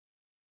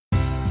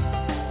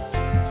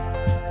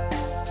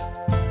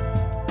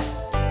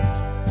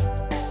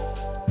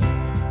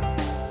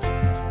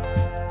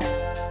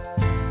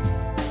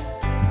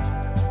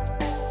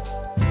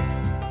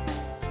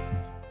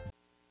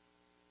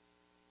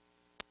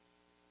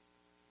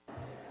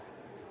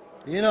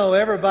You know,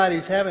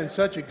 everybody's having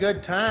such a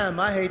good time,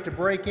 I hate to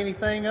break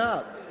anything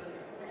up.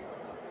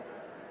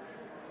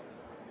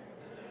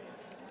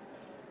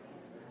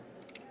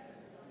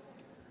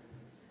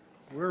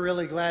 We're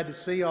really glad to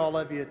see all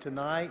of you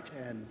tonight,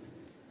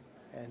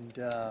 and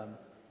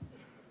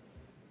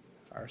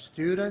our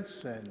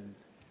students and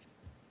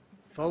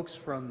folks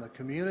from the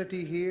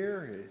community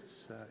here.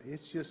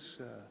 It's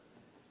just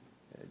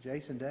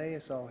Jason Day. I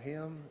saw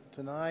him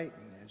tonight,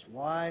 and his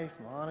wife,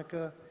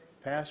 Monica,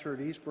 pastor at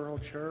Eastboro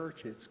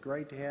Church. It's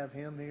great to have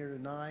him here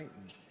tonight.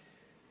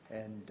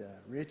 And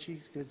Richie,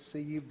 it's good to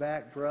see you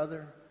back,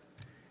 brother.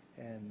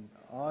 And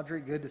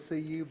Audrey, good to see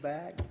you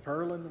back.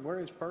 Ferlin, where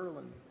is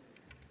Ferlin?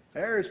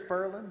 There's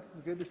Ferlin.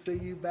 It's good to see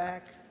you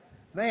back.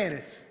 Man,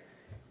 it's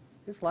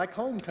like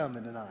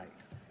homecoming tonight.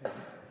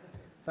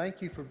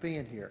 Thank you for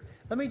being here.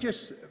 Let me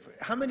just,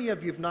 how many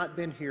of you have not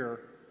been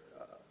here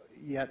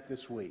yet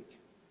this week?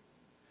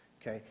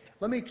 Okay,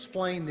 let me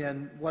explain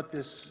then what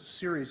this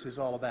series is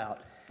all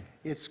about.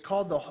 It's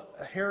called the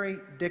Harry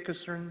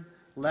Dickerson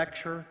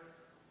Lecture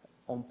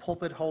on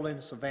Pulpit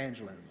Holiness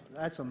Evangelism.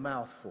 That's a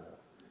mouthful.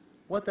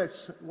 What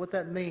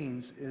that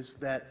means is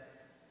that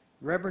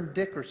Reverend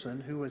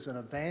Dickerson, who was an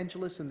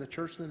evangelist in the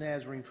Church of the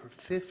Nazarene for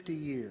 50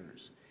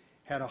 years,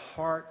 had a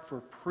heart for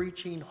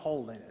preaching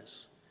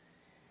holiness.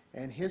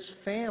 And his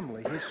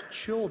family, his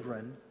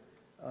children,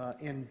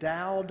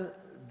 endowed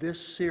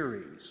this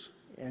series.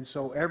 And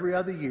so every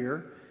other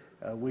year,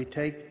 we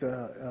take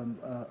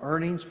the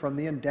earnings from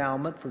the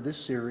endowment for this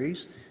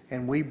series,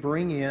 and we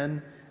bring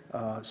in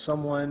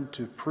someone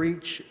to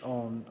preach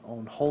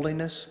on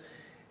holiness.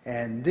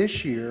 And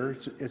this year,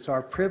 it's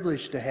our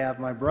privilege to have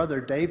my brother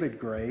David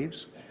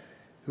Graves,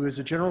 who is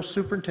the general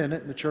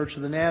superintendent in the Church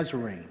of the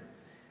Nazarene.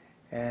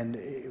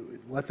 And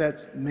what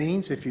that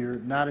means, if you're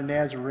not a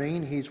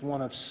Nazarene, he's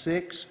one of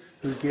 6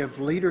 who give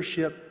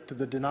leadership to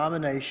the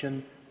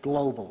denomination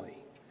globally.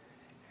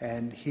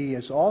 And he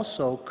is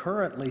also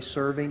currently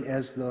serving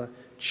as the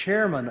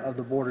chairman of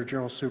the Board of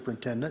General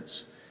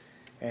Superintendents,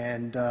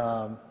 and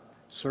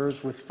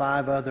serves with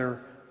 5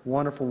 other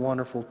wonderful,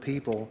 wonderful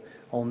people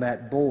on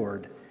that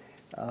board.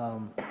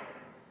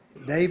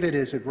 David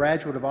is a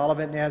graduate of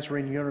Olivet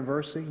Nazarene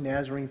University,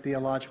 Nazarene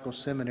Theological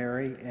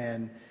Seminary,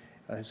 and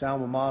his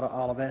alma mater,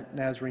 Olivet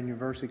Nazarene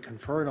University,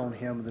 conferred on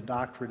him the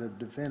doctorate of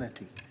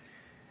divinity.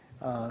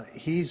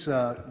 He's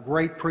a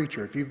great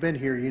preacher. If you've been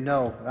here, you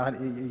know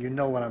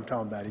what I'm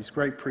talking about. He's a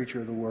great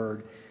preacher of the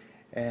Word,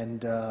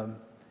 and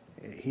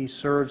he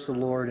serves the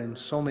Lord in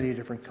so many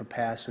different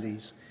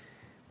capacities.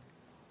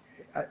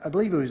 I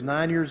believe he was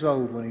 9 years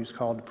old when he was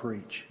called to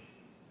preach.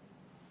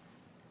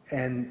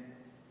 And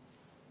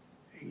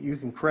you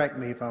can correct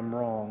me if I'm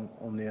wrong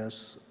on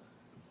this.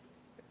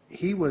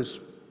 He was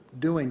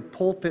doing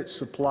pulpit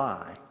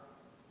supply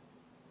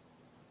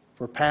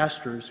for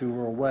pastors who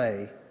were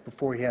away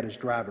before he had his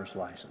driver's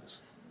license.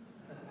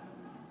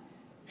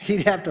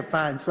 He'd have to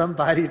find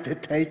somebody to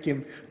take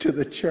him to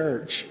the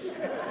church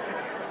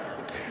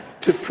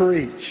to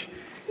preach.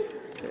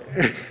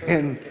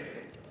 And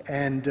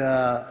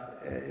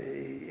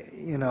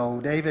you know,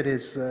 David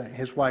is,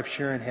 his wife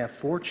Sharon have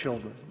 4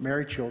 children,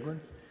 married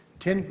children,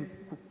 10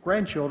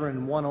 grandchildren,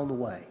 and 1 on the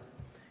way.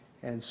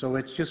 And so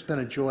it's just been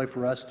a joy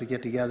for us to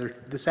get together.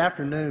 This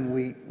afternoon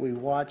we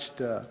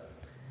watched a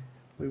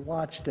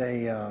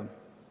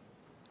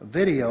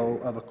video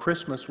of a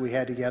Christmas we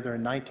had together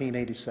in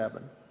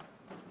 1987.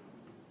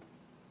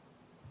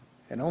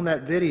 And on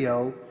that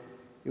video,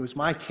 it was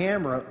my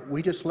camera.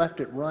 We just left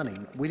it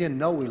running. We didn't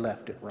know we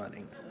left it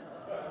running.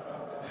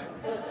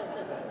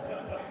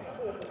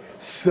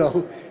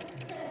 So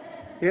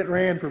it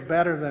ran for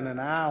better than an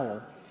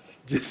hour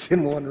just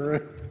in one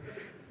room.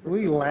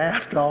 We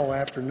laughed all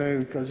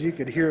afternoon because you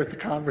could hear the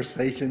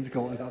conversations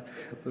going on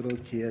with little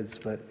kids.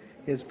 But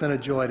it's been a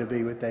joy to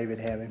be with David,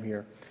 have him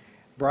here.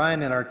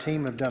 Brian and our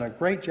team have done a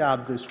great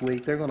job this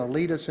week. They're going to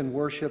lead us in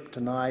worship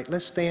tonight.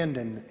 Let's stand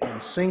and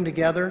sing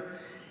together.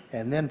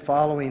 And then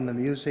following the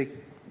music,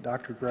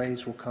 Dr.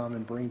 Graves will come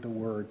and bring the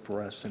word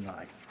for us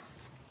tonight.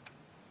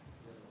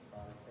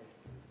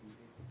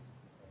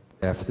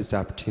 For this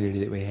opportunity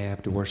that we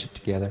have to worship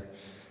together,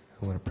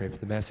 I want to pray for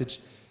the message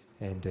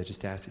and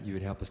just ask that you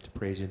would help us to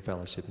praise you in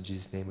fellowship. In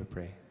Jesus' name we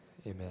pray.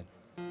 Amen.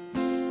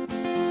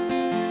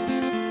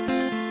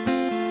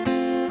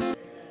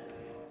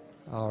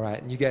 All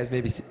right, and you guys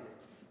maybe see.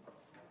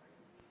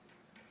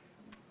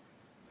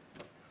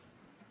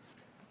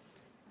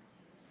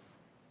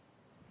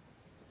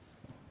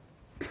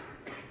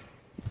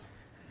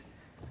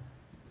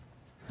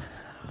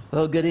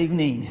 Well, good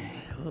evening.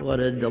 What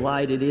a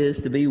delight it is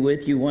to be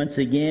with you once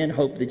again.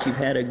 Hope that you've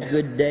had a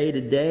good day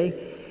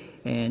today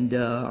and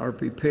are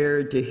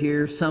prepared to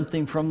hear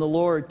something from the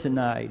Lord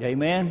tonight.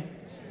 Amen? Amen.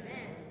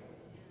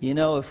 You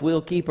know, if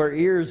we'll keep our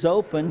ears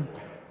open,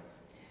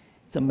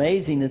 it's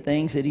amazing the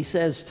things that He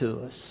says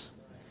to us.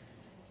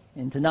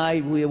 And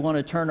tonight we want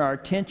to turn our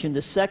attention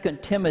to 2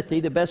 Timothy.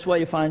 The best way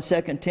to find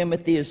 2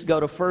 Timothy is to go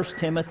to 1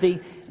 Timothy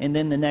and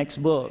then the next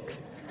book.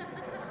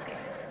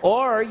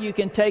 Or you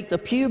can take the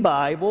Pew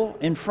Bible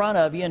in front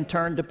of you and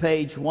turn to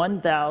page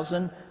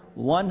 1000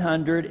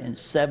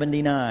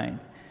 179.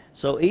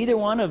 So either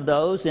one of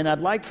those, and I'd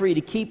like for you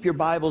to keep your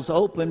Bibles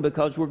open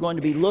because we're going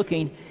to be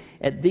looking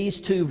at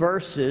these two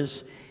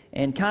verses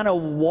and kind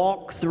of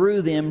walk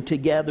through them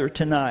together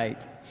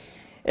tonight.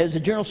 As a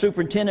general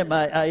superintendent,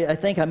 I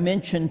think I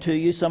mentioned to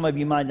you, some of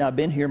you might not have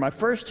been here, my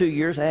first 2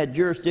 years I had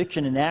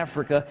jurisdiction in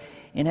Africa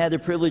and had the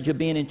privilege of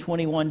being in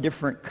 21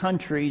 different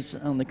countries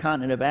on the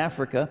continent of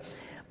Africa.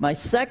 My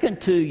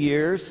second 2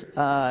 years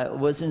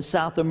was in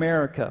South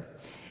America.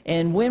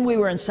 And when we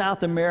were in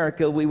South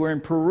America, we were in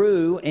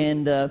Peru,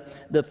 and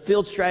the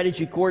field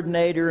strategy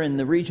coordinator and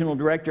the regional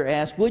director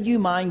asked, would you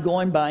mind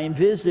going by and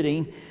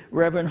visiting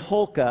Reverend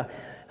Holka,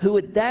 who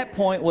at that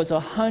point was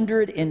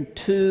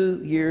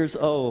 102 years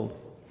old.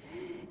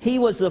 He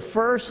was the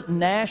first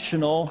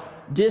national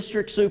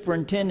district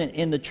superintendent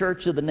in the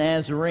Church of the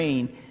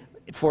Nazarene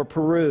for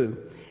Peru.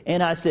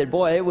 And I said,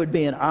 boy, it would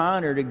be an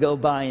honor to go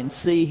by and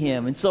see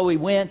him. And so we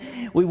went,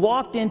 we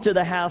walked into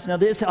the house. Now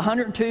this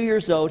 102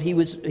 years old, he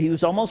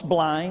was almost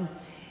blind.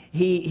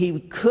 He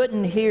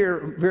couldn't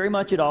hear very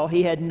much at all.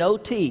 He had no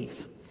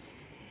teeth.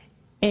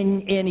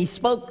 And he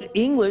spoke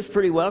English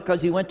pretty well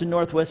because he went to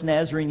Northwest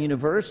Nazarene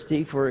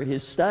University for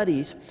his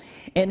studies.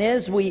 And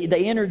as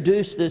they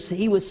introduced us,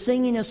 he was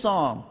singing a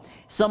song.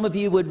 Some of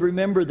you would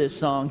remember this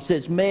song. It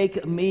says,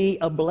 make me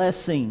a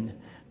blessing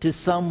to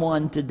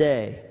someone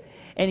today.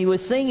 And he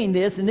was singing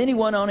this, and then he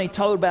went on and he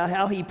told about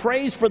how he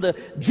prays for the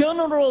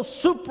general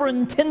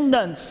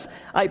superintendents.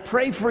 I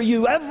pray for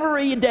you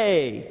every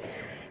day.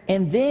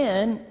 And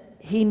then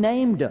he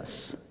named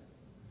us.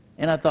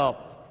 And I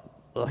thought,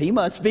 well, he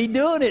must be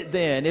doing it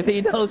then if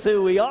he knows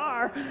who we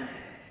are.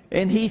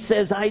 And he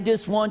says, I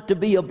just want to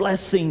be a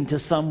blessing to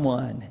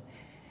someone.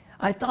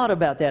 I thought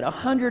about that,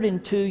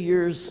 102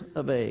 years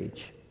of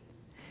age,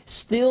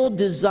 still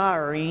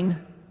desiring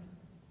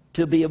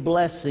to be a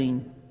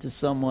blessing to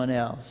someone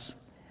else.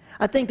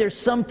 I think there's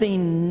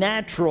something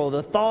natural.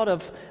 The thought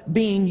of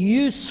being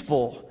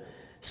useful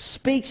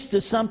speaks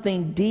to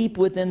something deep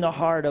within the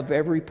heart of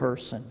every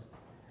person.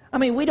 I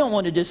mean, we don't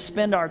want to just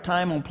spend our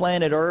time on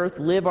planet Earth,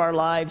 live our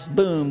lives,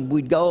 boom,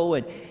 we'd go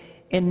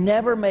and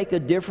never make a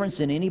difference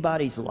in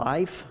anybody's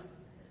life.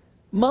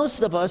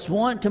 Most of us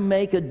want to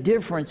make a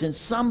difference in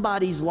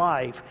somebody's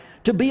life,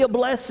 to be a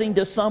blessing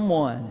to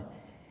someone.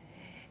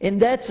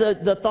 And that's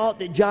the thought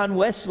that John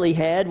Wesley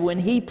had when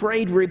he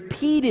prayed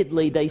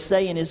repeatedly, they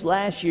say in his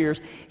last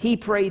years, he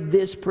prayed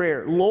this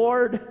prayer,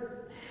 Lord,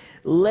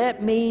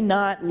 let me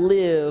not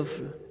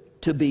live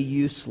to be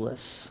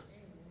useless.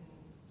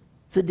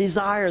 It's a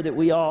desire that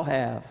we all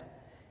have.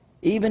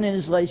 Even in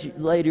his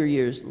later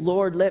years,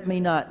 Lord, let me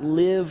not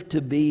live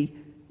to be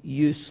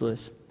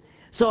useless.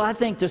 So I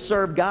think to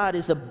serve God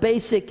is a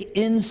basic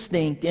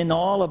instinct in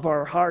all of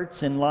our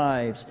hearts and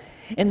lives.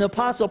 And the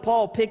Apostle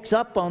Paul picks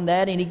up on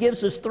that, and he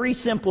gives us 3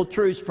 simple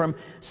truths from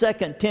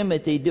 2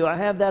 Timothy. Do I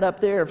have that up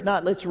there? If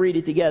not, let's read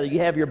it together. You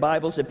have your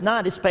Bibles. If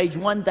not, it's page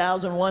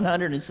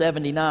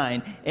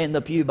 1179 in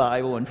the Pew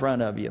Bible in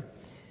front of you.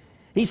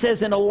 He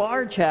says, in a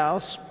large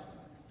house,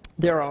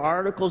 there are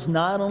articles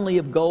not only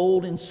of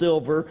gold and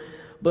silver,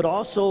 but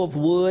also of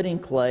wood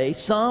and clay.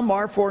 Some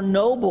are for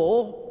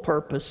noble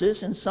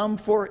purposes and some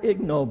for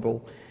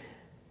ignoble.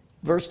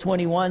 Verse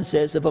 21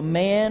 says, if a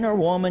man or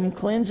woman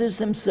cleanses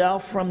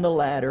himself from the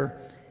latter,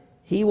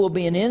 he will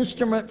be an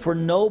instrument for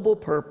noble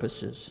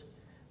purposes,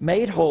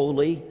 made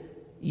holy,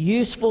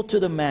 useful to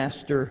the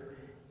master,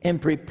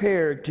 and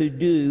prepared to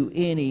do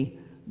any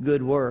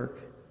good work.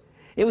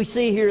 And we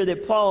see here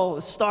that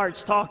Paul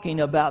starts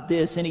talking about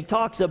this, and he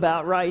talks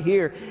about right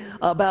here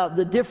about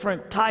the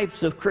different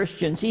types of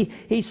Christians.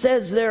 He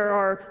says there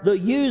are the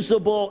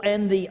usable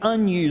and the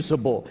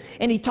unusable.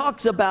 And he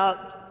talks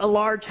about a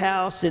large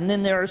house, and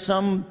then there are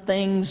some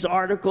things,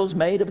 articles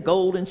made of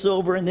gold and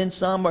silver, and then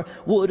some are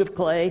wood of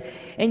clay.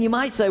 And you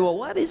might say, well,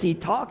 what is he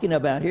talking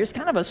about here? It's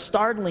kind of a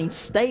startling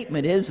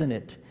statement, isn't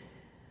it?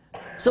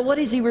 So what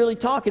is he really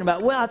talking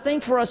about? Well, I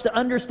think for us to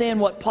understand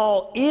what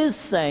Paul is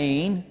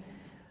saying,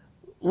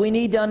 we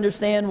need to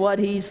understand what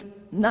he's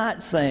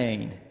not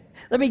saying.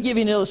 Let me give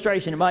you an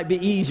illustration. It might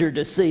be easier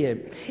to see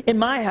it. In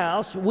my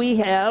house, we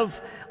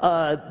have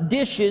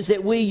dishes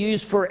that we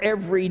use for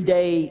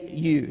everyday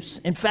use.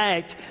 In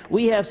fact,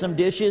 we have some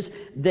dishes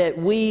that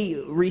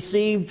we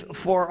received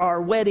for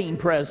our wedding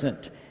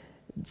present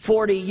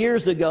 40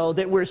 years ago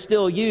that we're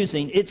still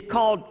using. It's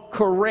called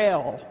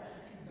Corelle.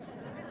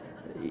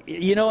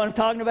 You know what I'm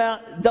talking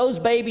about? Those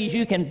babies,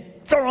 you can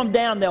throw them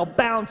down, they'll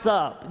bounce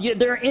up.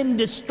 They're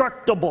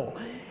indestructible.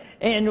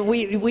 And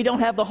we don't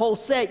have the whole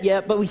set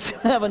yet, but we still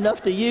have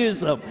enough to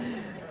use them.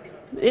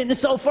 And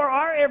so for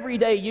our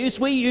everyday use,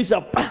 we use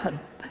a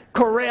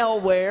Corelle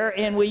ware,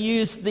 and we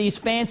use these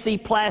fancy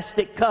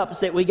plastic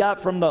cups that we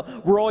got from the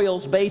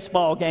Royals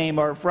baseball game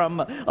or from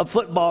a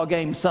football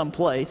game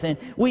someplace. And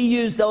we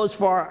use those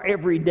for our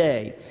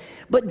everyday.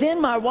 But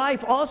then my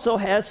wife also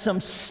has some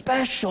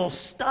special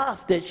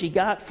stuff that she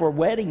got for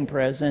wedding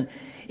present.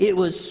 It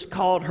was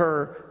called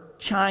her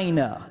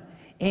china.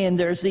 And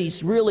there's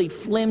these really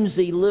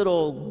flimsy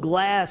little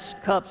glass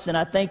cups, and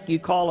I think you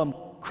call them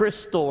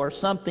crystal or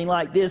something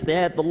like this that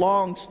had the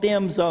long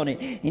stems on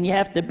it, and you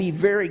have to be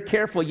very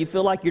careful. You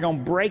feel like you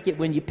don't break it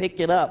when you pick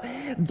it up.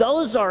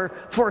 Those are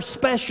for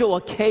special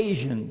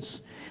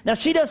occasions. Now,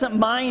 she doesn't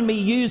mind me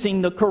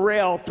using the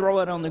Corel, throw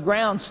it on the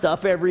ground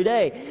stuff every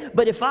day.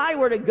 But if I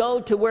were to go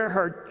to where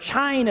her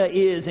china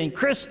is in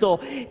crystal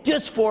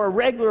just for a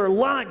regular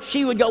lunch,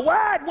 she would go,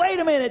 "What? Wait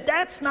a minute,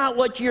 that's not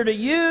what you're to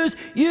use.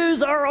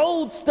 Use our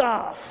old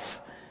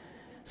stuff."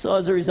 So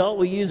as a result,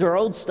 we use our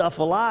old stuff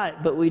a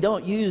lot, but we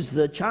don't use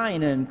the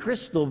china and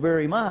crystal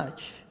very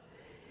much.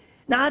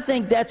 Now, I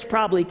think that's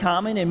probably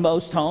common in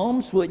most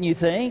homes, wouldn't you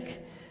think?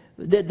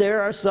 That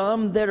there are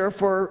some that are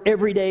for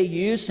everyday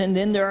use, and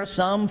then there are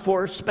some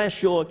for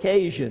special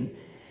occasion.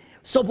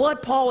 So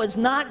what Paul is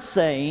not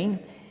saying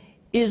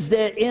is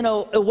that in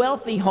a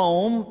wealthy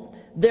home,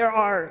 there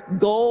are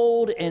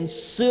gold and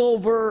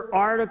silver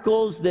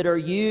articles that are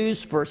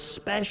used for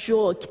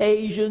special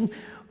occasion,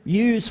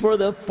 used for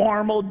the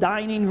formal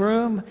dining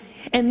room.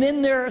 And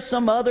then there are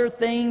some other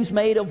things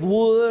made of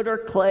wood or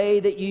clay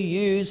that you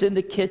use in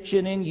the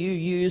kitchen and you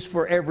use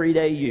for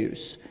everyday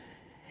use.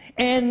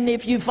 And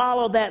if you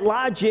follow that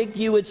logic,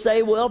 you would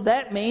say, well,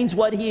 that means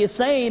what he is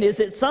saying is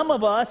that some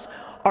of us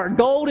are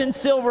gold and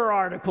silver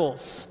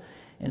articles,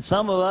 and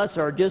some of us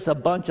are just a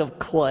bunch of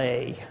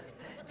clay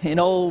and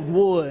old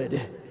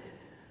wood.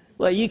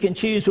 Well, you can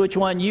choose which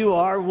one you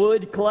are,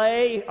 wood,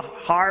 clay,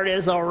 hard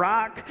as a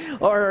rock,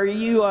 or are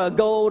you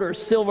gold or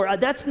silver?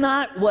 That's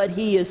not what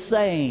he is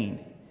saying.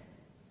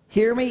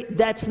 Hear me?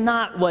 That's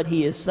not what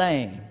he is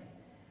saying.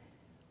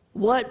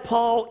 What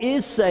Paul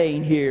is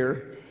saying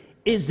here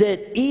is that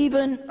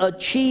even a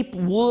cheap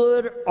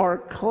wood or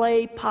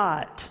clay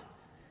pot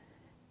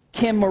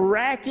can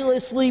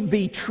miraculously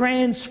be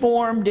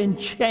transformed and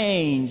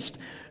changed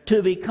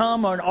to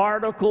become an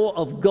article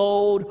of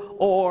gold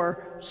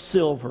or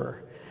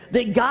silver.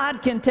 That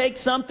God can take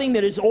something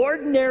that is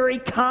ordinary,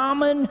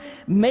 common,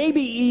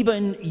 maybe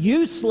even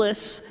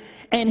useless,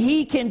 and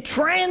he can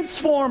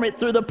transform it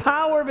through the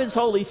power of his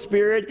Holy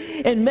Spirit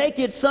and make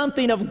it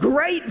something of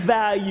great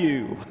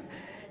value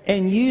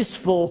and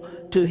useful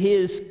to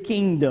his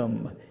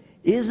kingdom.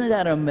 Isn't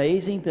that an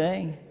amazing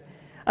thing?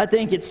 I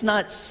think it's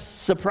not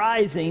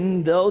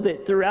surprising, though,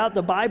 that throughout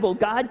the Bible,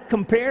 God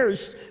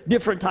compares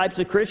different types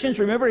of Christians.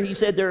 Remember, he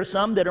said there are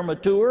some that are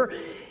mature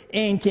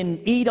and can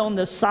eat on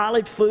the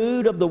solid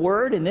food of the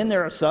Word, and then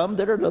there are some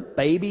that are the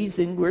babies,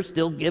 and we're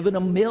still giving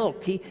them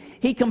milk.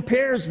 He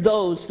compares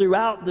those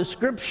throughout the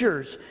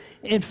Scriptures.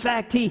 In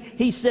fact,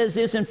 he says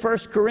this in 1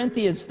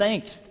 Corinthians,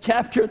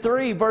 chapter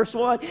 3, verse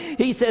 1.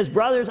 He says,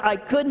 "Brothers, I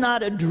could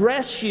not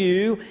address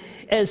you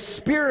as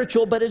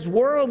spiritual, but as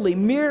worldly,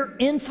 mere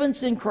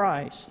infants in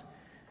Christ.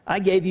 I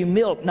gave you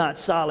milk, not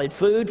solid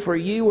food, for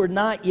you were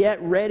not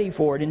yet ready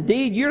for it.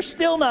 Indeed, you're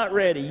still not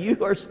ready.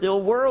 You are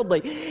still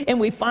worldly."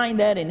 And we find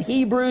that in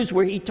Hebrews,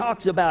 where he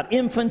talks about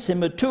infants and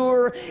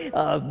mature,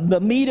 the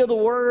meat of the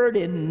Word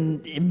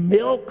and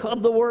milk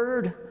of the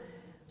Word.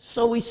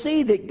 So we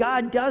see that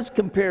God does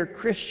compare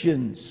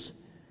Christians,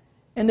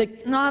 and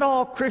that not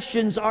all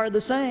Christians are the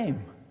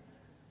same.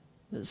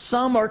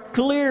 Some are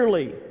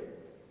clearly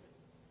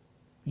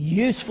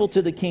useful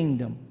to the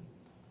kingdom,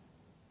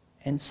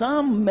 and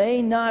some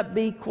may not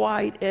be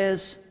quite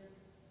as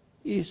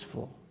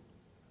useful.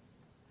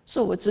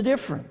 So what's the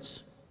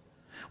difference?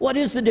 What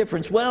is the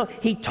difference? Well,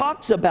 he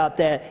talks about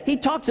that. He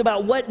talks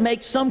about what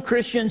makes some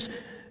Christians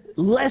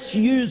less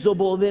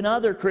usable than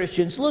other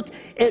Christians. Look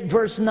at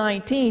verse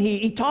 19.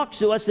 He talks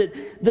to us that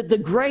the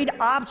great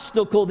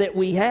obstacle that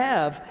we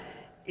have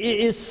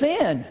is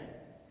sin.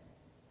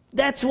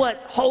 That's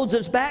what holds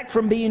us back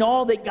from being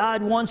all that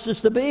God wants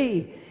us to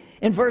be.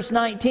 In verse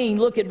 19,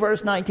 look at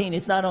verse 19.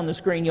 It's not on the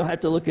screen. You'll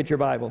have to look at your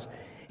Bibles.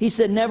 He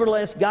said,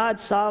 "Nevertheless,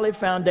 God's solid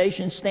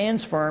foundation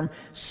stands firm,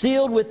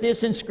 sealed with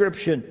this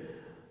inscription: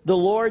 The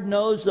Lord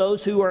knows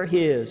those who are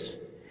his.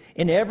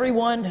 And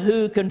everyone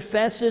who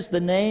confesses the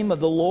name of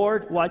the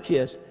Lord," watch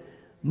this,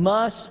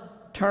 "must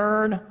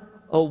turn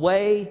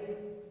away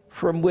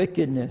from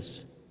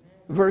wickedness."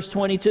 Verse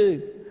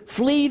 22,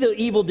 "Flee the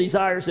evil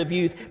desires of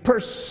youth.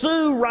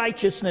 Pursue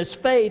righteousness,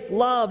 faith,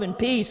 love, and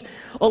peace,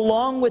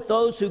 along with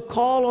those who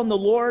call on the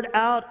Lord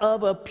out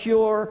of a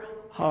pure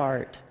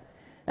heart."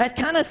 That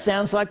kind of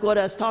sounds like what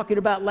I was talking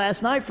about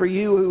last night for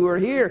you who are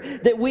here,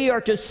 that we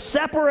are to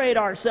separate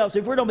ourselves.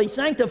 If we're going to be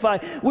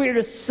sanctified, we are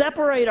to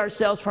separate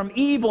ourselves from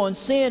evil and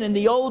sin in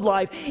the old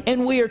life,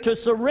 and we are to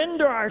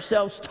surrender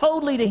ourselves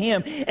totally to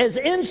him as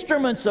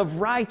instruments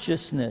of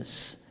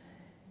righteousness.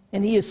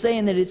 And he is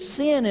saying that it's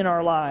sin in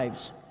our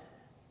lives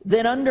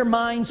that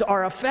undermines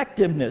our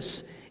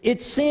effectiveness.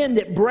 It's sin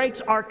that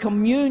breaks our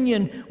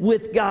communion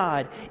with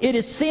God. It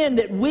is sin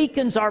that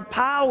weakens our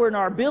power and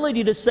our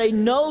ability to say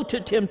no to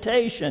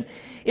temptation.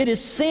 It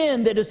is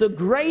sin that is a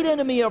great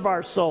enemy of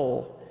our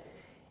soul.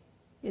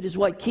 It is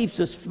what keeps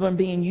us from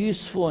being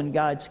useful in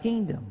God's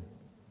kingdom.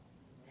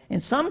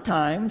 And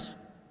sometimes,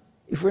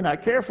 if we're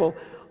not careful,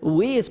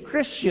 we as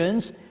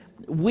Christians,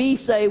 we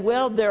say,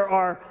 well, there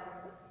are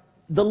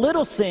the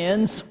little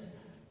sins,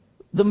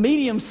 the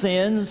medium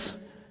sins,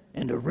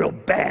 and the real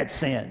bad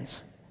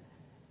sins.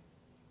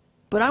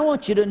 But I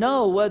want you to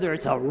know, whether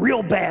it's a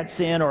real bad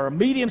sin or a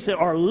medium sin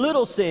or a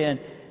little sin,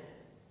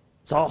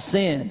 it's all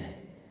sin.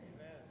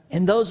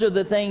 And those are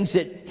the things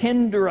that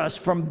hinder us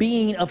from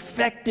being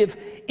effective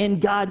in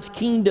God's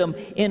kingdom,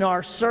 in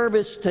our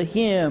service to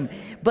Him.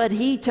 But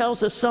He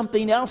tells us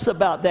something else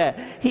about that.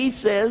 He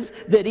says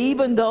that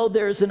even though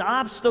there's an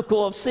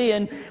obstacle of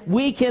sin,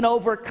 we can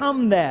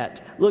overcome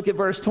that. Look at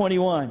verse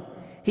 21.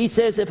 He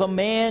says, if a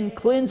man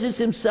cleanses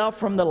himself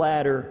from the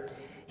latter,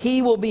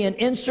 he will be an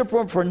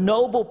instrument for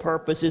noble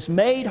purposes,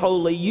 made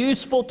holy,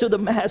 useful to the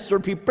master,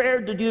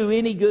 prepared to do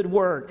any good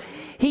work.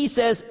 He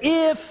says,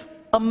 if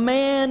a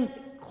man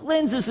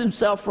cleanses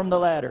himself from the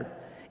latter,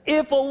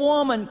 if a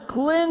woman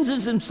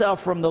cleanses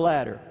himself from the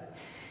latter.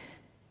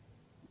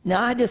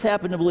 Now, I just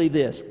happen to believe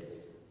this,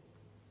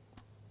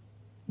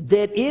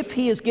 that if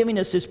he is giving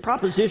us this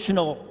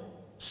propositional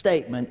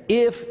statement,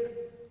 if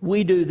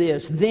we do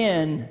this,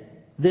 then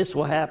this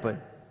will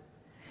happen.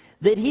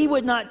 That he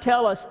would not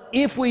tell us,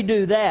 if we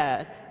do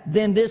that,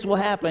 then this will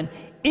happen,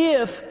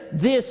 if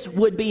this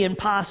would be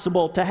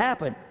impossible to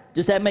happen.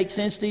 Does that make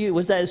sense to you?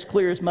 Was that as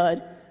clear as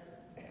mud?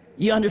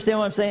 You understand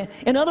what I'm saying?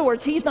 In other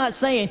words, he's not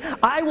saying,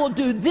 I will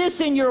do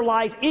this in your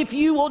life if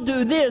you will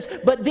do this,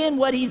 but then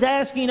what he's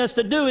asking us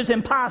to do is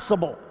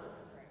impossible.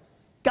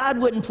 God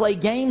wouldn't play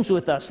games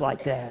with us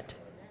like that.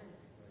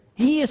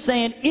 He is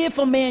saying, if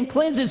a man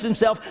cleanses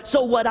himself,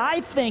 so what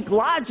I think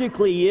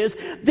logically is,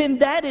 then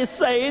that is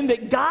saying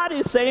that God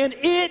is saying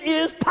it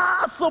is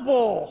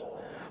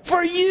possible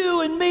for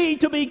you and me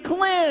to be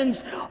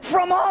cleansed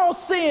from all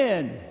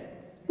sin.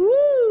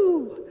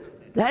 Woo!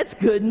 That's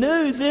good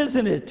news,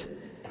 isn't it?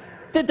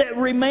 That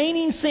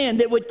remaining sin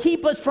that would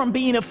keep us from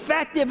being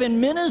effective in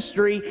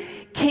ministry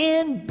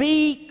can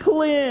be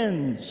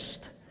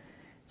cleansed.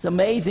 It's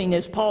amazing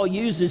as Paul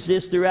uses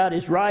this throughout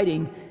his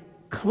writing.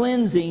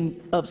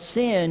 Cleansing of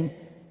sin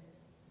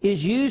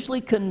is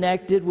usually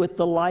connected with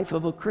the life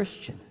of a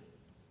Christian.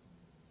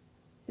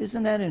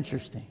 Isn't that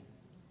interesting?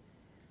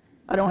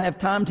 I don't have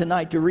time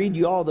tonight to read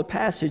you all the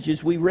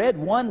passages. We read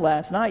one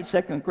last night,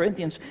 2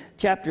 Corinthians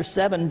chapter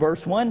 7,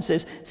 verse 1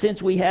 says,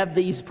 since we have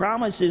these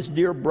promises,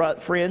 dear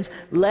friends,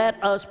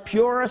 let us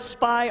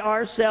purify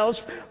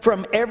ourselves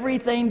from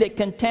everything that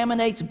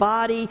contaminates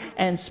body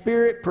and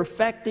spirit,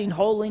 perfecting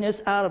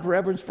holiness out of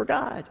reverence for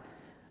God.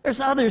 There's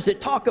others that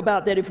talk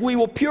about that if we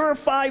will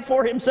purify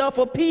for Himself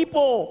a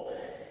people.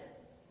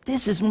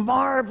 This is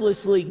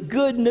marvelously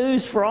good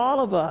news for all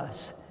of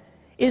us.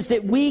 Is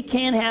that we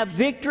can have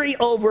victory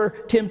over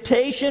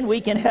temptation, we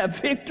can have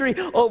victory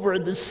over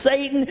the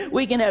Satan,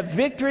 we can have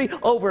victory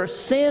over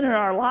sin in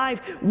our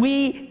life,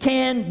 we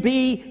can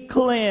be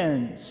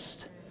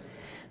cleansed.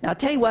 Now I'll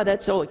tell you why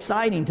that's so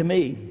exciting to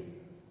me.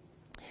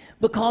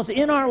 Because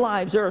in our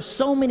lives there are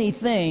so many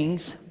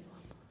things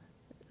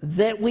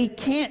that we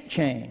can't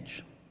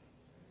change.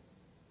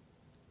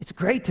 It's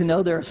great to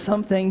know there are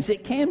some things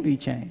that can be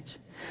changed.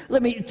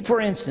 For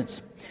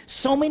instance,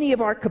 so many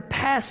of our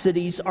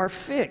capacities are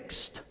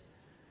fixed.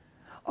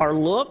 Our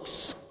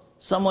looks,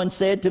 someone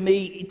said to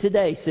me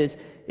today, says,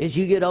 as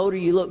you get older,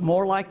 you look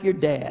more like your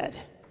dad.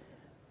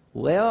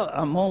 Well,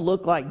 I'm going to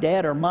look like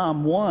dad or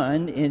mom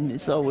one, and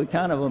so we're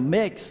kind of a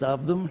mix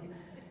of them.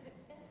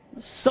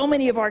 So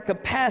many of our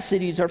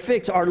capacities are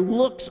fixed. Our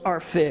looks are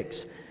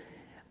fixed.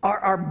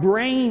 Our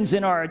brains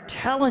and our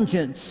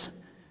intelligence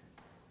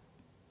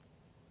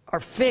are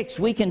fixed.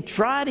 We can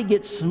try to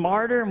get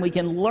smarter and we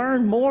can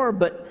learn more,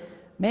 but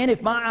man,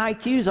 if my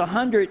IQ is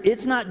 100,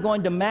 it's not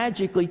going to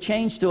magically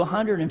change to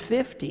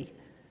 150.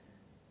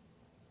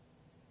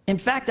 In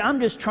fact,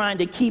 I'm just trying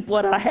to keep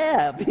what I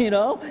have,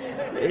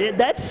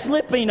 That's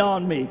slipping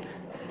on me.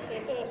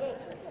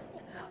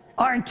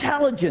 Our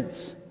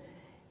intelligence,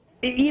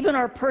 even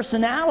our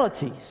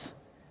personalities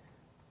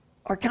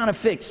are kind of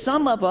fixed.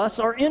 Some of us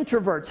are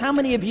introverts. How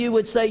many of you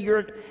would say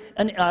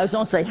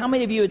how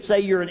many of you would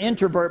say you're an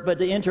introvert, but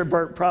the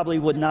introvert probably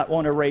would not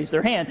want to raise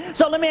their hand.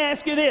 So let me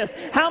ask you this.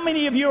 How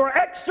many of you are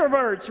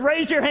extroverts?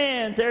 Raise your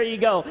hands. There you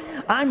go.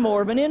 I'm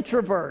more of an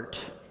introvert.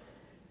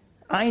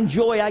 I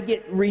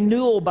get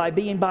renewal by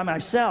being by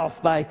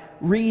myself, by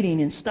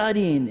reading and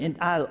studying, and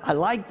I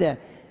like that.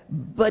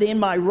 But in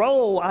my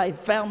role, I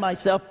found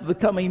myself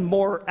becoming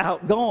more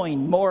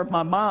outgoing. More of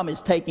my mom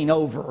is taking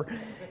over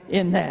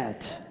in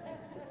that.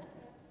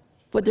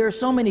 But there are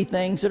so many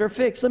things that are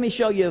fixed. Let me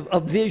show you a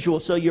visual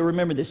so you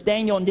remember this.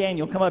 Daniel and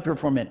Daniel, come up here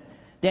for a minute.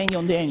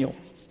 Daniel and Daniel.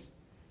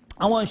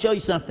 I want to show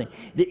you something.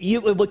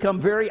 It will become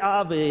very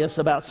obvious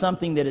about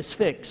something that is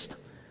fixed.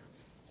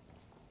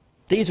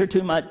 These are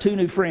my two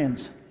new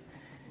friends.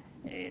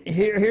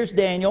 Here's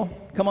Daniel.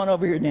 Come on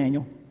over here,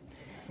 Daniel.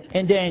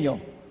 And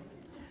Daniel.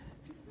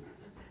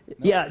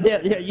 Yeah,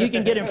 you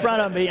can get in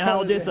front of me and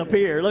I'll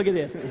disappear. Look at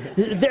this.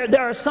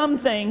 There are some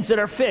things that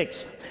are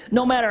fixed.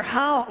 No matter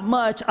how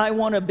much I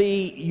want to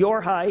be your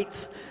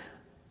height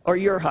or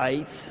your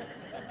height,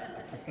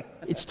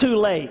 it's too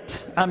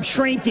late. I'm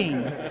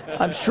shrinking.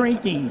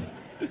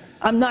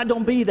 I'm not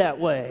going to be that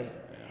way.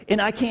 And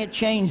I can't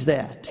change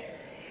that.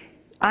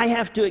 I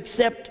have to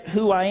accept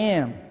who I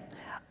am.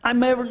 I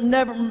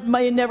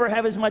may never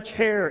have as much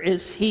hair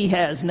as he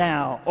has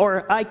now,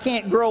 or I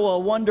can't grow a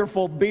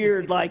wonderful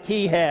beard like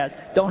he has.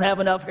 Don't have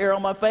enough hair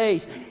on my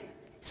face.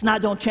 It's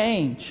not going to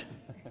change,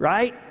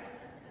 right?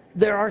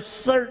 There are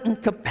certain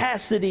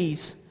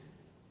capacities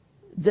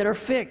that are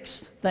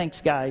fixed.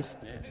 Thanks, guys.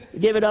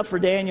 Give it up for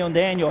Daniel and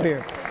Daniel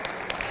here.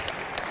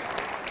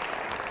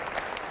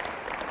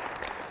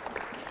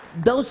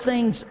 Those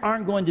things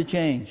aren't going to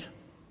change.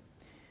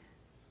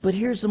 But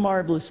here's the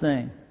marvelous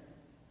thing,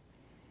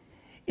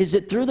 is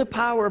that through the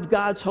power of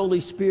God's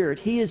Holy Spirit,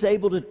 He is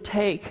able to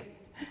take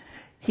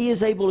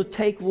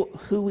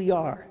who we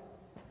are,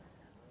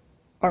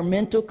 our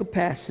mental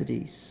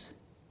capacities,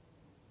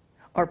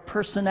 our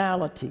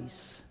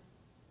personalities,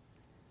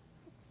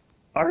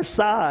 our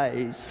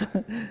size,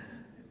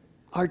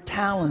 our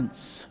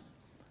talents.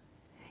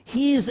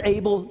 He is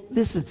able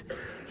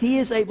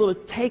to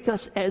take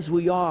us as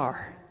we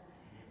are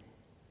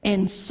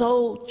and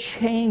so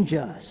change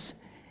us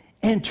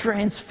and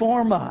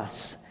transform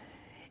us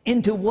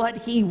into what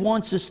He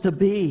wants us to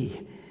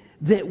be,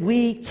 that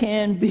we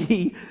can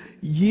be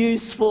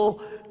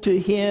useful to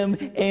Him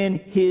and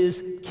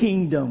His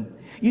kingdom.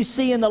 You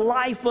see, in the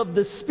life of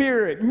the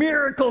Spirit,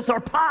 miracles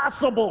are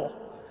possible.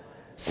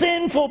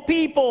 Sinful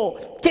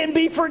people can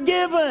be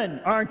forgiven.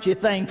 Aren't you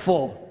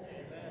thankful?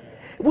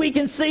 We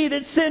can see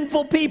that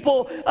sinful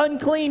people,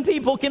 unclean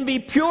people can be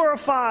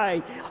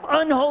purified.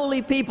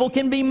 Unholy people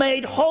can be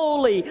made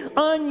holy.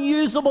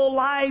 Unusable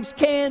lives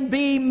can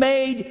be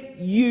made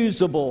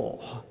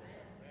usable.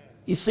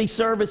 You see,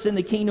 service in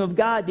the kingdom of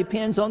God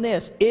depends on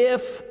this.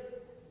 If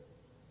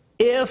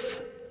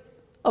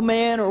a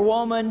man or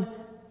woman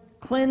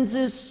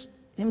cleanses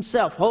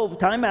himself. Hold,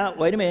 time out,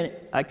 wait a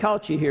minute. I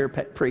caught you here,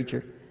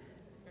 preacher.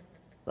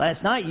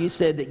 Last night you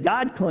said that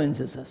God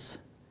cleanses us.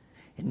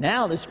 And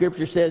now the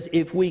scripture says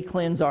if we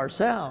cleanse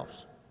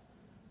ourselves.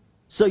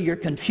 So you're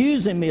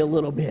confusing me a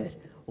little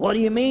bit. What do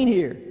you mean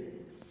here?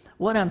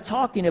 What I'm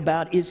talking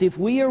about is if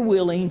we are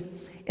willing,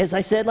 as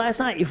I said last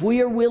night, if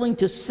we are willing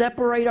to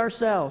separate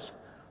ourselves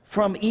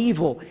from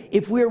evil,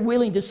 if we're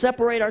willing to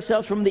separate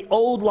ourselves from the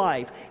old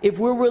life, if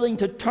we're willing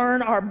to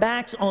turn our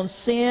backs on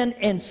sin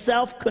and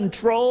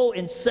self-control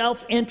and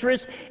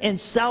self-interest and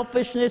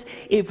selfishness,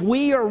 if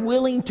we are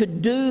willing to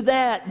do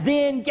that,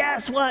 then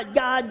guess what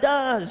God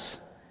does?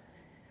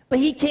 But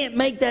He can't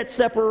make that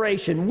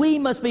separation. We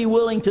must be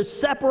willing to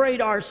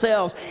separate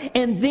ourselves,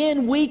 and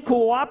then we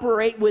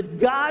cooperate with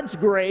God's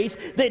grace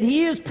that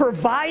He has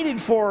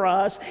provided for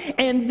us,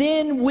 and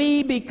then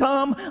we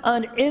become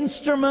an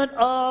instrument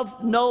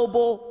of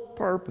noble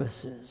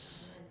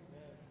purposes.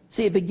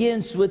 See, it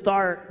begins with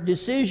our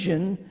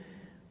decision,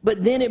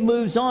 but then it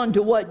moves on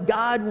to what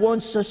God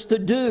wants us to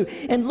do.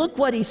 And look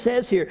what He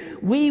says here.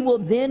 We will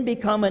then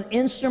become an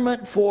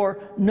instrument for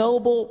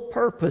noble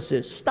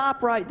purposes.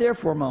 Stop right there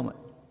for a moment.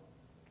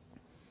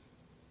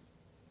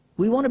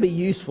 We want to be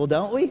useful,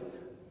 don't we?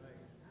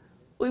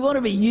 We want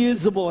to be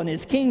usable in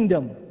His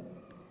kingdom.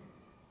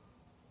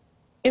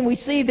 And we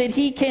see that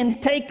He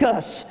can take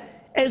us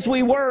as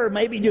we were,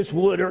 maybe just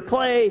wood or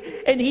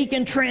clay, and He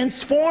can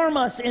transform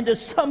us into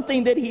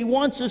something that He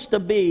wants us to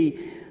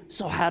be.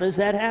 So how does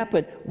that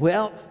happen?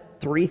 Well,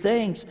 3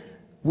 things.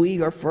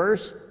 We are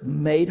first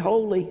made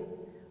holy.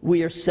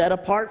 We are set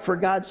apart for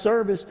God's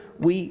service.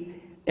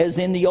 As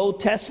in the Old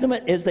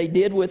Testament, as they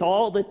did with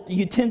all the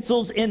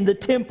utensils in the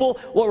temple,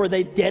 what were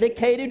they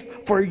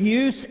dedicated for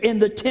use in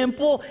the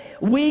temple?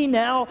 We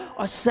now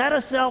are set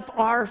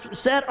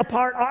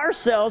apart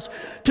ourselves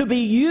to be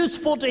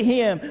useful to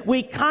Him.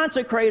 We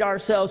consecrate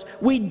ourselves.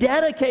 We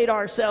dedicate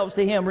ourselves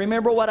to Him.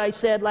 Remember what I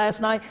said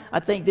last night? I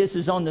think this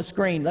is on the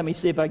screen. Let me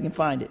see if I can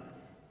find it.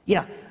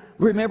 Yeah.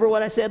 Remember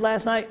what I said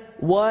last night?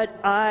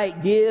 What I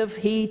give,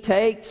 He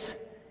takes.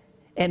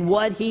 And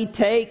what He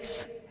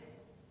takes,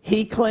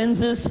 He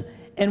cleanses,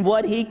 and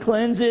what He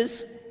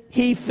cleanses,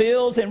 He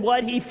fills, and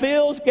what He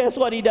fills, guess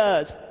what He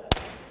does?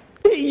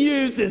 He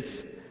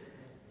uses.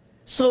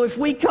 So if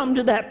we come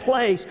to that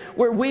place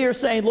where we are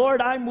saying,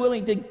 Lord, I'm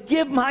willing to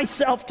give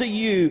myself to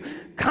You,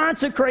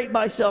 consecrate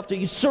myself to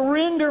You,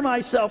 surrender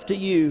myself to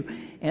You,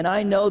 and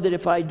I know that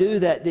if I do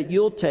that, that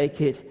You'll take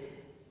it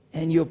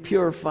and You'll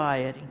purify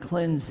it and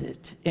cleanse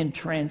it and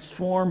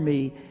transform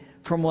me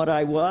from what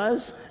I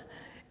was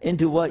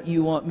into what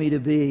You want me to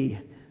be,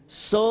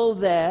 so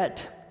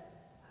that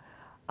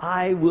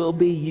I will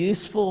be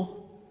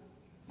useful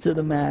to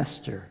the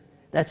Master.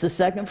 That's the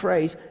second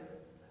phrase.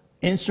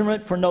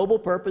 Instrument for noble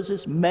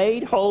purposes,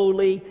 made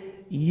holy,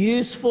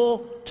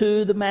 useful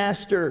to the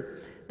Master.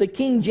 The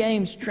King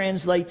James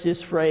translates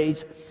this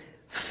phrase,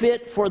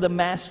 fit for the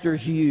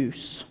Master's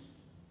use.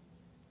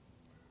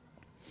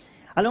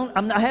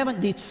 I haven't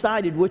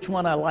decided which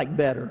one I like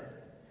better.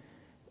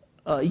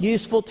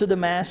 Useful to the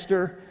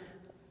Master,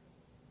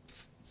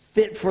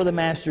 fit for the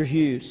Master's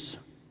use.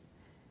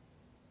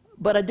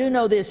 But I do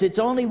know this, it's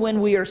only when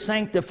we are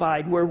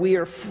sanctified where we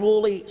are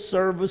fully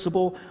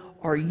serviceable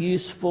or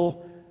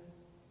useful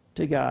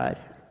to God.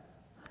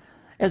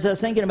 As I was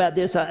thinking about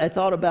this, I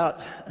thought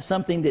about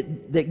something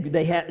that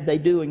they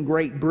do in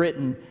Great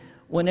Britain.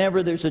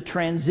 Whenever there's a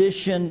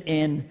transition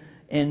in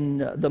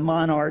and the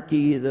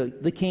monarchy,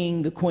 the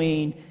king, the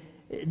queen,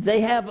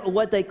 they have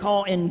what they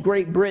call in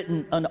Great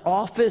Britain an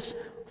office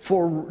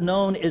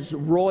known as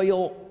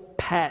royal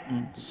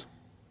patents.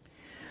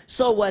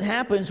 So what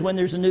happens when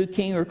there's a new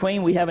king or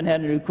queen, we haven't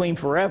had a new queen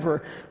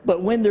forever,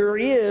 but when there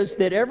is,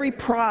 that every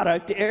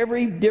product,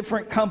 every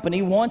different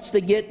company wants to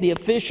get the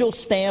official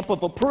stamp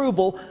of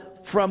approval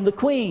from the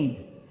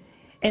queen.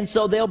 And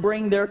so they'll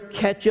bring their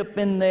ketchup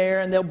in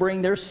there, and they'll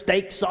bring their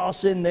steak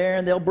sauce in there,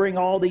 and they'll bring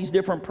all these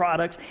different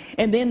products,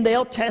 and then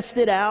they'll test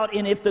it out.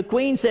 And if the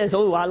queen says,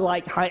 oh, I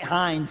like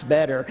Heinz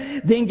better,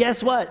 then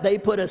guess what? They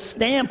put a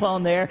stamp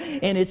on there,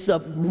 and it's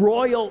of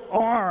royal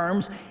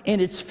arms, and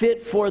it's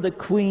fit for the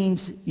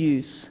queen's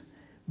use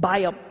by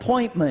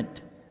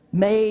appointment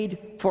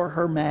made for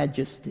Her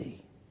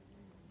Majesty.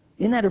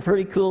 Isn't that a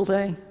pretty cool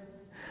thing?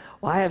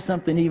 Well, I have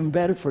something even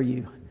better for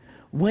you.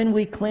 When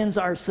we cleanse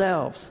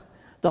ourselves,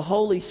 the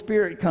Holy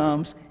Spirit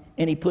comes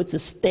and He puts a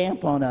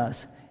stamp on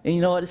us. And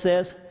you know what it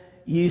says?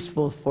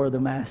 Useful for the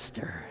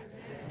master.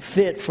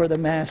 Fit for the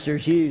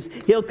master's use.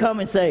 He'll come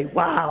and say,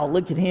 wow,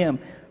 look at him.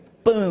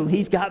 Boom,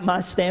 he's got my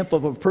stamp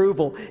of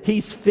approval.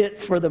 He's fit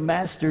for the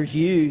master's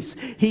use.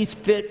 He's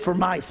fit for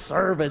my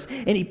service.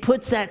 And He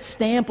puts that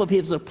stamp of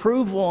His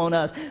approval on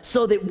us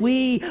so that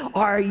we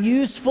are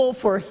useful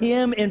for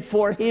Him and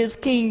for His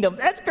kingdom.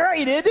 That's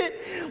great, isn't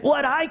it?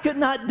 What I could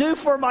not do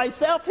for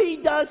myself, He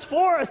does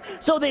for us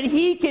so that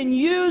He can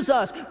use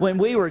us. When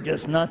we were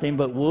just nothing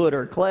but wood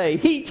or clay,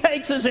 He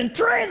takes us and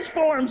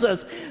transforms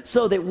us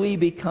so that we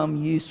become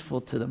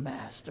useful to the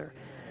master.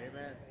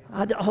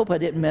 I hope I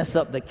didn't mess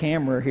up the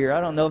camera here. I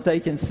don't know if they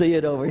can see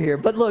it over here.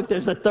 But look,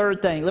 there's a third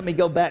thing. Let me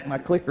go back. My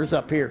clicker's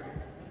up here.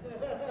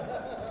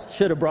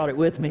 Should have brought it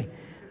with me.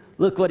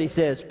 Look what he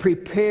says.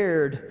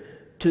 Prepared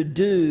to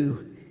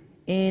do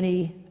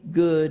any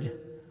good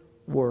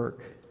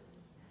work.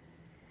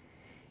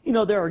 You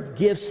know, there are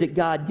gifts that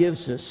God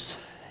gives us,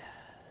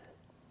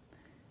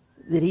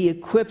 that He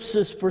equips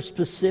us for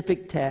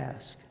specific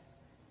tasks.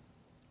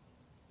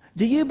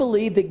 Do you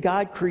believe that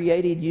God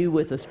created you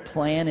with a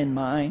plan in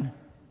mind?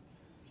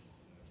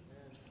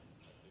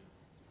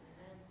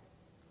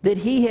 That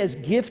He has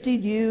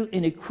gifted you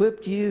and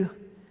equipped you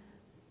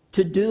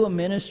to do a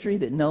ministry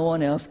that no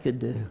one else could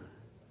do.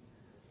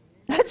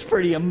 That's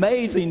pretty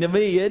amazing to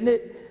me, isn't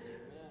it?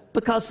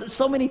 Because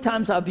so many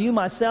times I view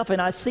myself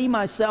and I see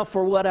myself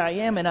for what I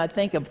am, and I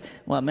think of,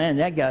 well, man,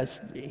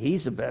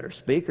 he's a better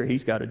speaker.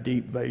 He's got a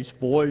deep bass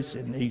voice,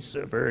 and he's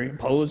a very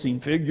imposing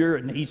figure,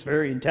 and he's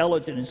very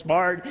intelligent and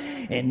smart,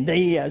 and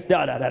he has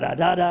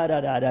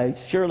da-da-da-da-da-da-da-da.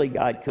 Surely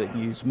God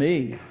couldn't use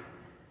me.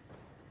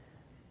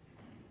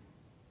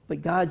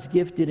 But God's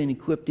gifted and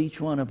equipped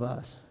each one of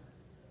us.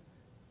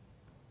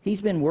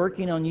 He's been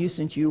working on you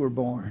since you were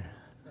born.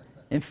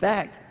 In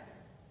fact,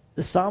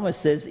 the psalmist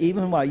says,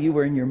 even while you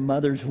were in your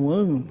mother's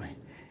womb,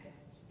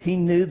 He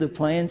knew the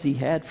plans He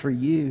had for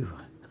you.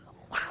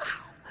 Wow.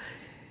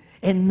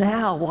 And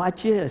now,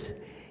 watch this.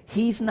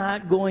 He's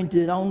not going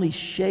to only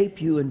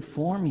shape you and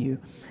form you,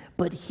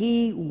 but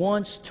He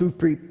wants to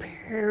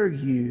prepare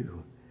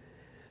you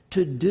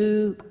to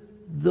do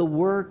the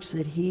works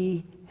that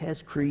He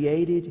has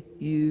created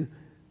you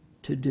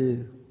to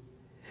do.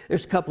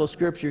 There's a couple of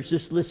scriptures.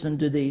 Just listen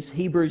to these.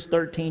 Hebrews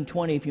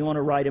 13:20. If you want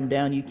to write them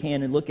down, you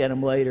can and look at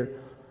them later.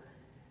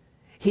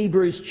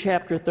 Hebrews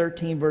chapter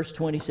 13, verse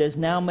 20 says,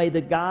 now may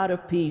the God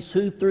of peace,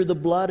 who through the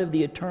blood of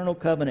the eternal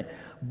covenant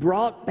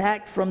brought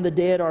back from the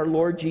dead our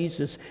Lord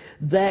Jesus,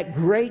 that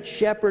great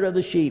shepherd of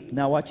the sheep.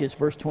 Now watch this,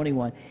 verse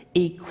 21.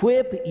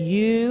 Equip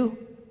you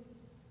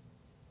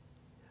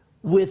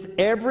with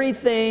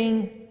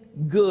everything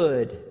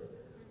good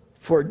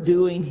for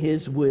doing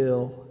His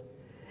will.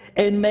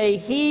 And may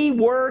He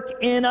work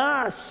in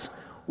us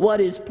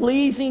what is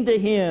pleasing to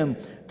Him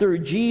through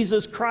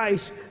Jesus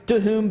Christ, to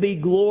whom be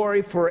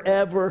glory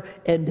forever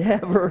and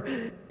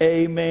ever.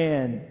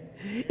 Amen.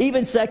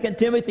 Even 2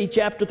 Timothy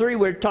chapter 3,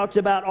 where it talks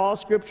about all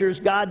Scripture is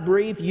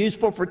God-breathed,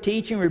 useful for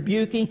teaching,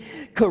 rebuking,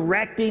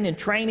 correcting, and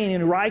training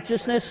in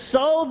righteousness,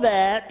 so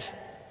that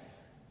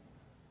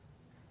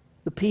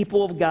the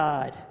people of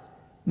God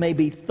may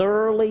be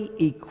thoroughly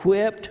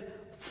equipped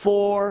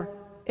for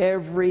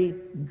every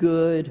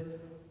good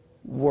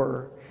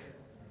work.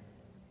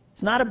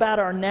 It's not about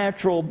our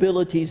natural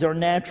abilities or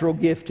natural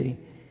gifting.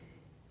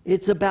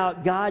 It's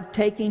about God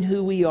taking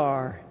who we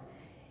are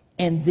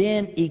and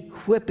then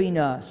equipping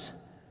us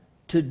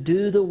to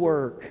do the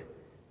work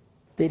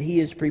that He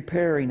is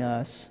preparing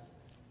us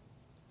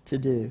to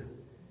do.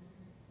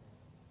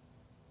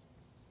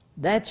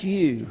 That's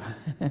you,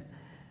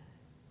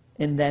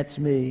 and that's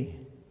me.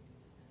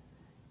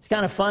 It's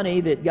kind of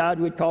funny that God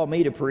would call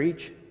me to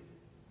preach.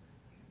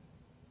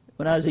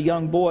 When I was a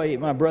young boy,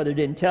 my brother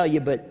didn't tell you,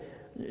 but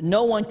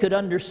no one could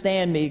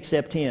understand me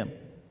except him.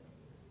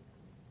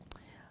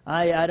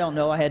 I don't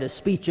know, I had a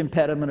speech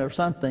impediment or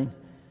something.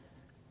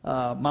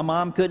 My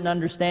mom couldn't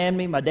understand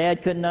me, my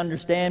dad couldn't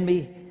understand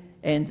me,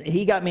 and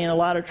he got me in a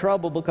lot of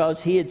trouble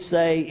because he'd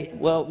say,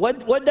 well,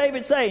 what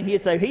David say? And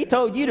he'd say, he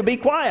told you to be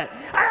quiet.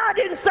 I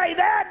didn't say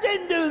that,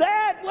 didn't do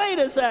that, wait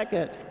a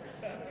second.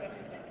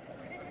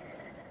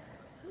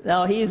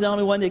 No, he's the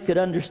only one that could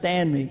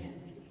understand me.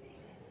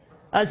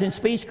 I was in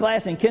speech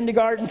class in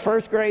kindergarten,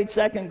 first grade,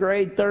 second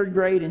grade, third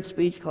grade in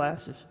speech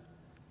classes.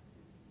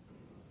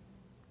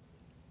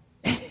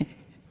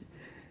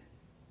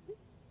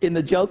 In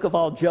the joke of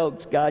all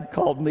jokes, God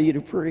called me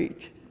to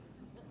preach.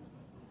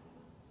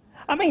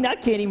 I mean, I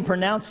can't even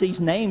pronounce these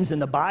names in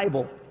the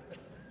Bible.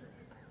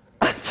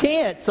 I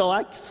can't, so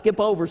I skip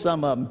over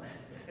some of them.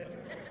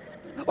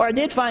 Or I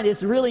did find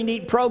this really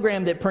neat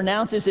program that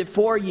pronounces it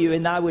for you,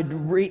 and I would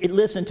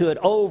listen to it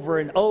over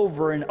and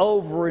over and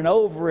over and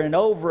over and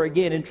over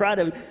again and try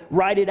to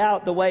write it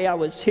out the way I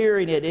was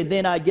hearing it, and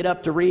then I'd get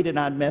up to read it and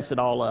I'd mess it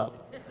all up.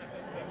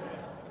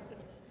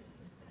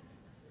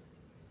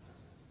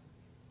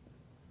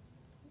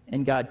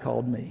 And God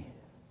called me.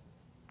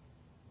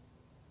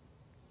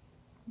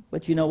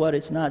 But you know what?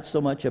 It's not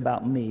so much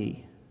about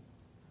me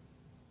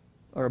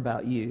or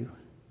about you.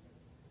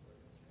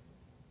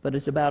 But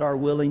it's about our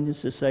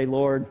willingness to say,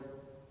 Lord,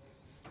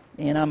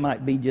 and I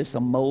might be just a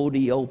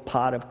moldy old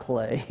pot of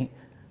clay,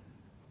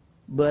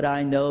 but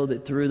I know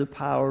that through the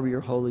power of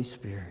your Holy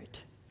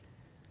Spirit,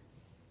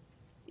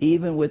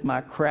 even with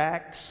my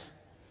cracks,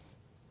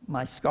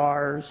 my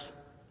scars,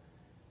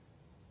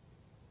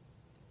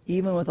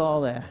 even with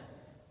all that,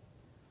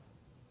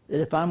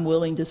 that if I'm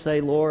willing to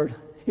say, Lord,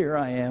 here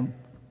I am,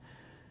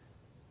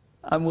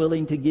 I'm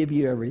willing to give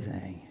you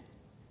everything,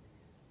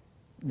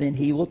 then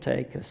he will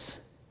take us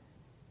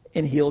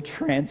and he'll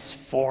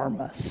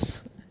transform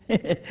us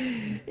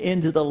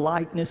into the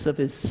likeness of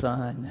his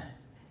Son.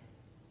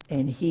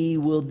 And he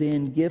will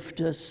then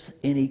gift us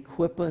and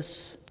equip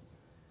us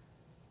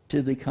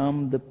to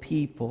become the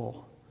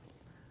people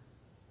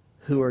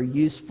who are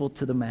useful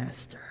to the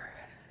Master.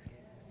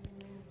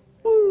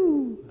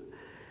 Woo!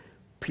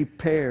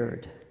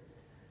 Prepared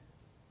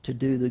to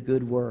do the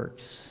good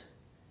works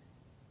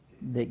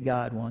that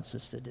God wants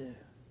us to do.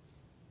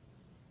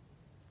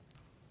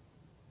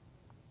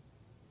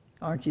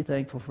 Aren't you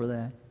thankful for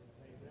that? Amen.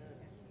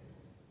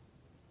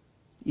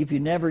 If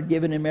you've never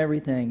given him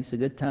everything, it's a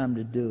good time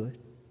to do it.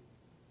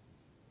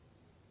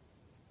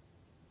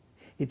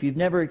 If you've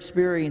never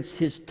experienced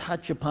his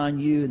touch upon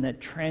you and that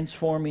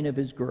transforming of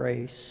his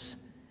grace,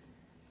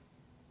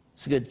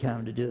 it's a good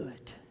time to do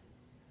it.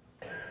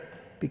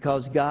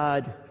 Because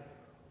God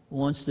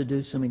wants to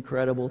do some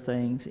incredible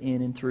things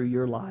in and through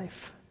your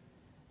life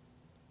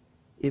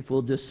if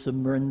we'll just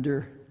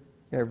surrender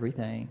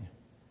everything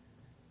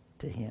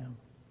to him.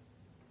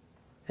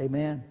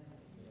 Amen.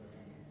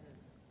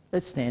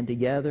 Let's stand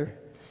together.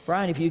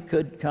 Brian, if you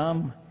could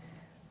come.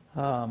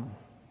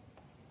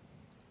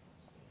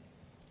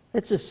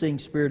 Let's just sing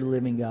Spirit of the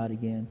Living God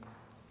again.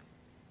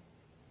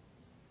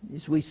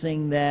 As we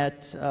sing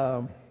that,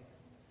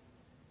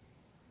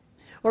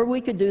 or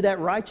we could do that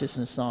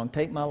righteousness song,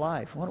 Take My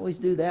Life. Why don't we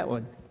do that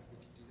one?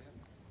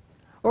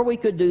 Or we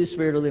could do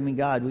Spirit of the Living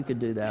God. We could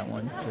do that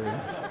one too.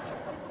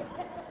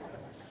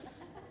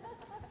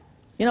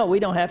 You know, we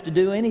don't have to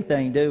do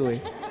anything, do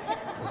we?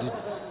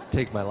 Just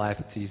take my life,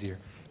 it's easier.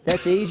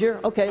 That's easier?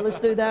 Okay, let's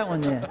do that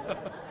one then.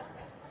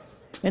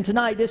 And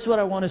tonight, this is what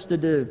I want us to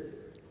do.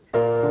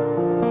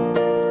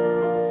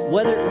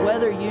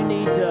 Whether you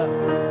need to...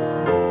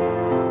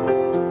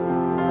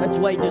 Let's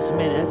wait just a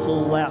minute. That's a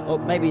little loud. Oh,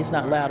 maybe it's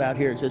not loud out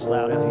here. It's just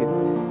loud out here.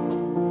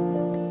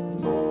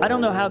 I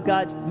don't know how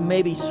God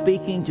may be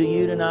speaking to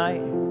you tonight.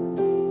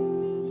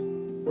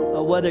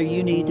 Whether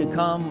you need to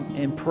come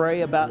and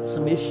pray about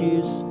some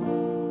issues.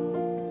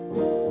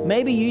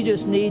 Maybe you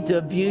just need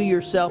to view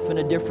yourself in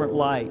a different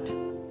light.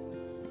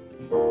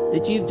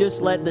 That you've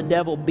just let the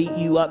devil beat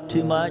you up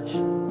too much,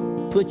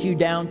 put you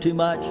down too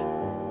much.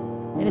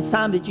 And it's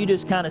time that you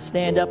just kind of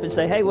stand up and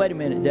say, hey, wait a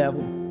minute,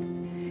 devil.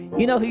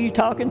 You know who you're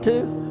talking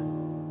to?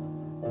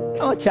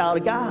 I'm a child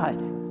of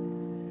God.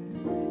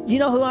 You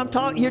know who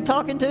you're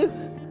talking to?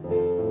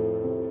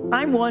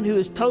 I'm one who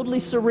is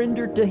totally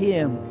surrendered to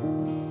him.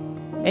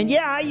 And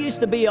yeah, I used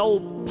to be an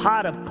old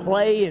pot of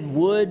clay and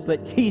wood,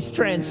 but he's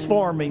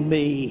transforming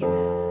me.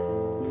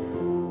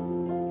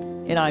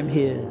 And I'm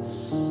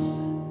his.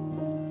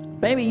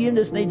 Maybe you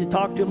just need to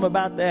talk to him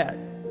about that.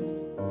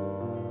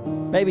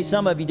 Maybe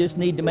some of you just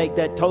need to make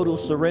that total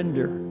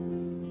surrender.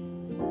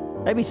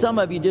 Maybe some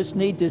of you just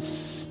need to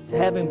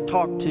have him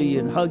talk to you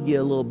and hug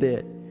you a little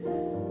bit.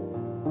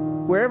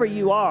 Wherever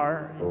you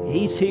are,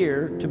 he's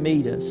here to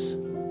meet us.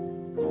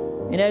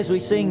 And as we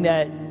sing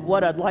that,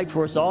 what I'd like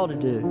for us all to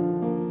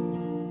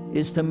do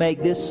is to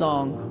make this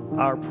song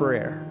our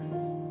prayer,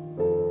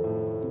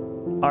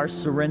 our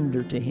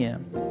surrender to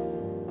him.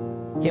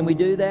 Can we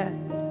do that?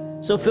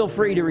 So feel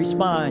free to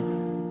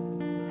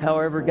respond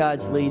however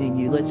God's leading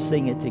you. Let's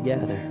sing it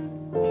together.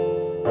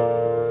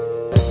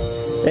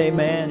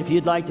 Amen. If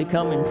you'd like to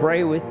come and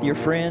pray with your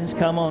friends,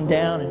 come on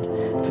down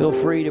and feel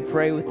free to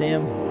pray with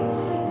them.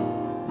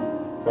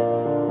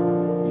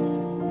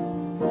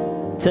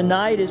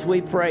 Tonight as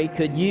we pray,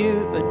 could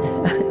you,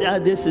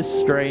 this is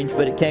strange,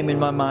 but it came in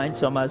my mind,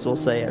 so I might as well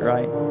say it,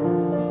 right?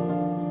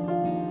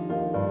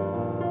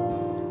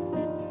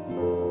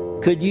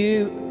 Could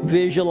you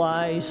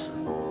visualize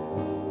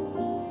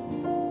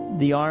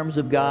the arms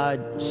of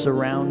God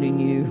surrounding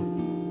you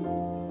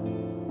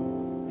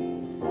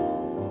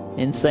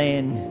and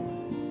saying,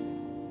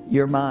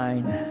 "You're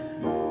mine.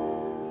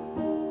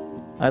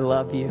 I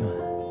love you.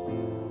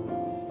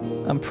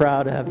 I'm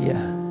proud of you."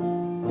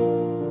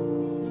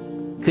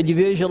 Could you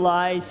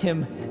visualize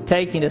Him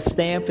taking a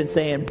stamp and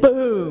saying,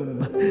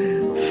 "Boom,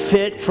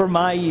 fit for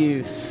my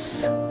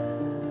use"?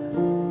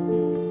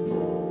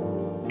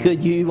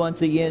 Could you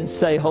once again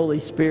say, "Holy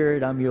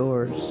Spirit, I'm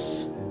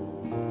yours.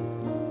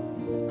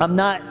 I'm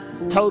not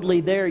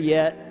totally there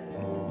yet,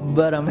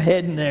 but I'm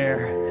heading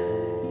there.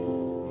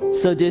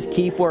 So just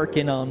keep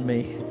working on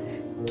me.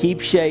 Keep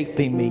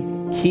shaping me.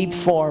 Keep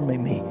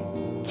forming me.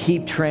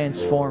 Keep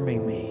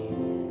transforming me."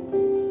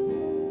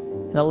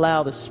 And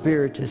allow the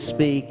Spirit to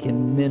speak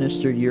and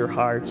minister to your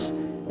hearts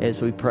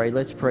as we pray.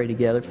 Let's pray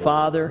together.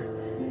 Father,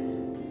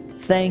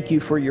 thank you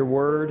for your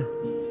word.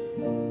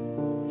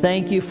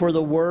 Thank you for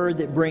the word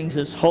that brings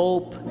us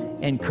hope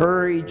and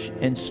courage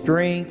and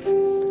strength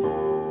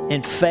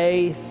and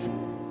faith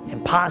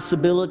and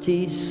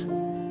possibilities.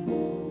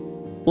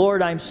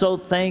 Lord, I'm so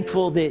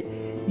thankful that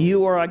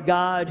you are a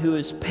God who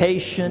is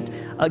patient,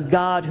 a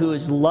God who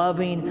is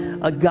loving,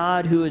 a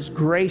God who is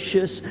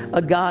gracious,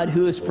 a God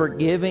who is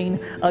forgiving,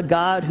 a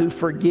God who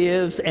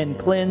forgives and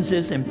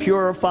cleanses and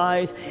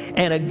purifies,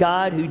 and a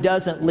God who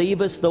doesn't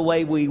leave us the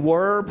way we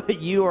were,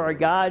 but you are a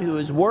God who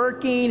is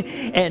working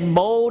and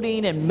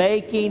molding and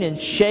making and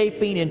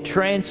shaping and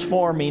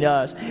transforming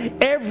us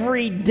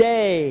every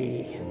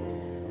day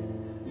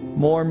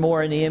more and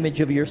more in the image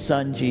of your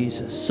Son,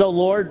 Jesus. So,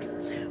 Lord,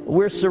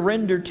 we're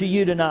surrendered to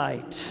you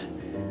tonight.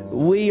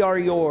 We are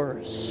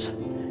yours.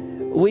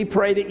 We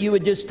pray that you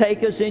would just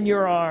take us in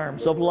your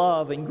arms of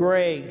love and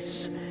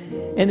grace,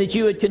 and that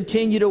you would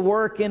continue to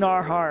work in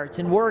our hearts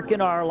and work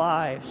in our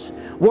lives,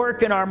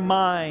 work in our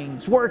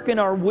minds, work in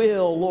our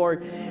will,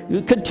 Lord.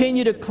 You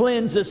continue to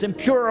cleanse us and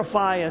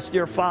purify us,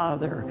 dear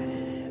Father.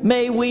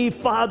 May we,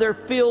 Father,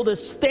 feel the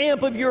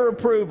stamp of your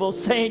approval,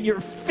 saying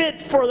you're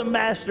fit for the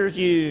Master's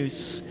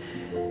use.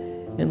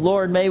 And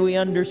Lord, may we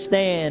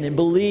understand and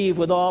believe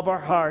with all of our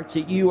hearts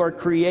that you've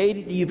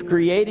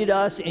created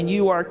us and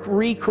you are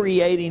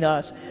recreating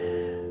us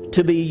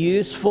to be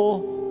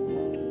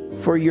useful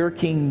for your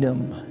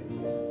kingdom.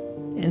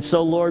 And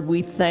so, Lord,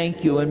 we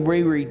thank you and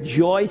we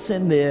rejoice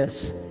in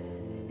this.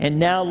 And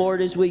now, Lord,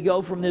 as we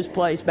go from this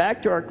place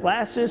back to our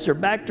classes or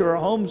back to our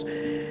homes,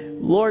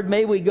 Lord,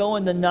 may we go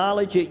in the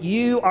knowledge that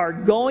you are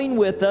going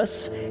with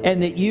us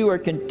and that you are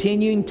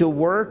continuing to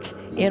work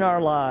in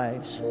our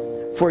lives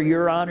for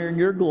your honor and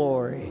your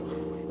glory.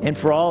 And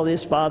for all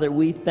this, Father,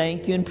 we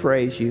thank you and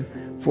praise you,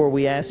 for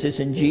we ask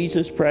this in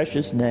Jesus'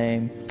 precious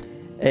name.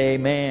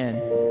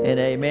 Amen and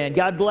amen.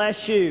 God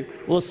bless you.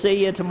 We'll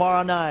see you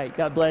tomorrow night.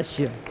 God bless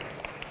you.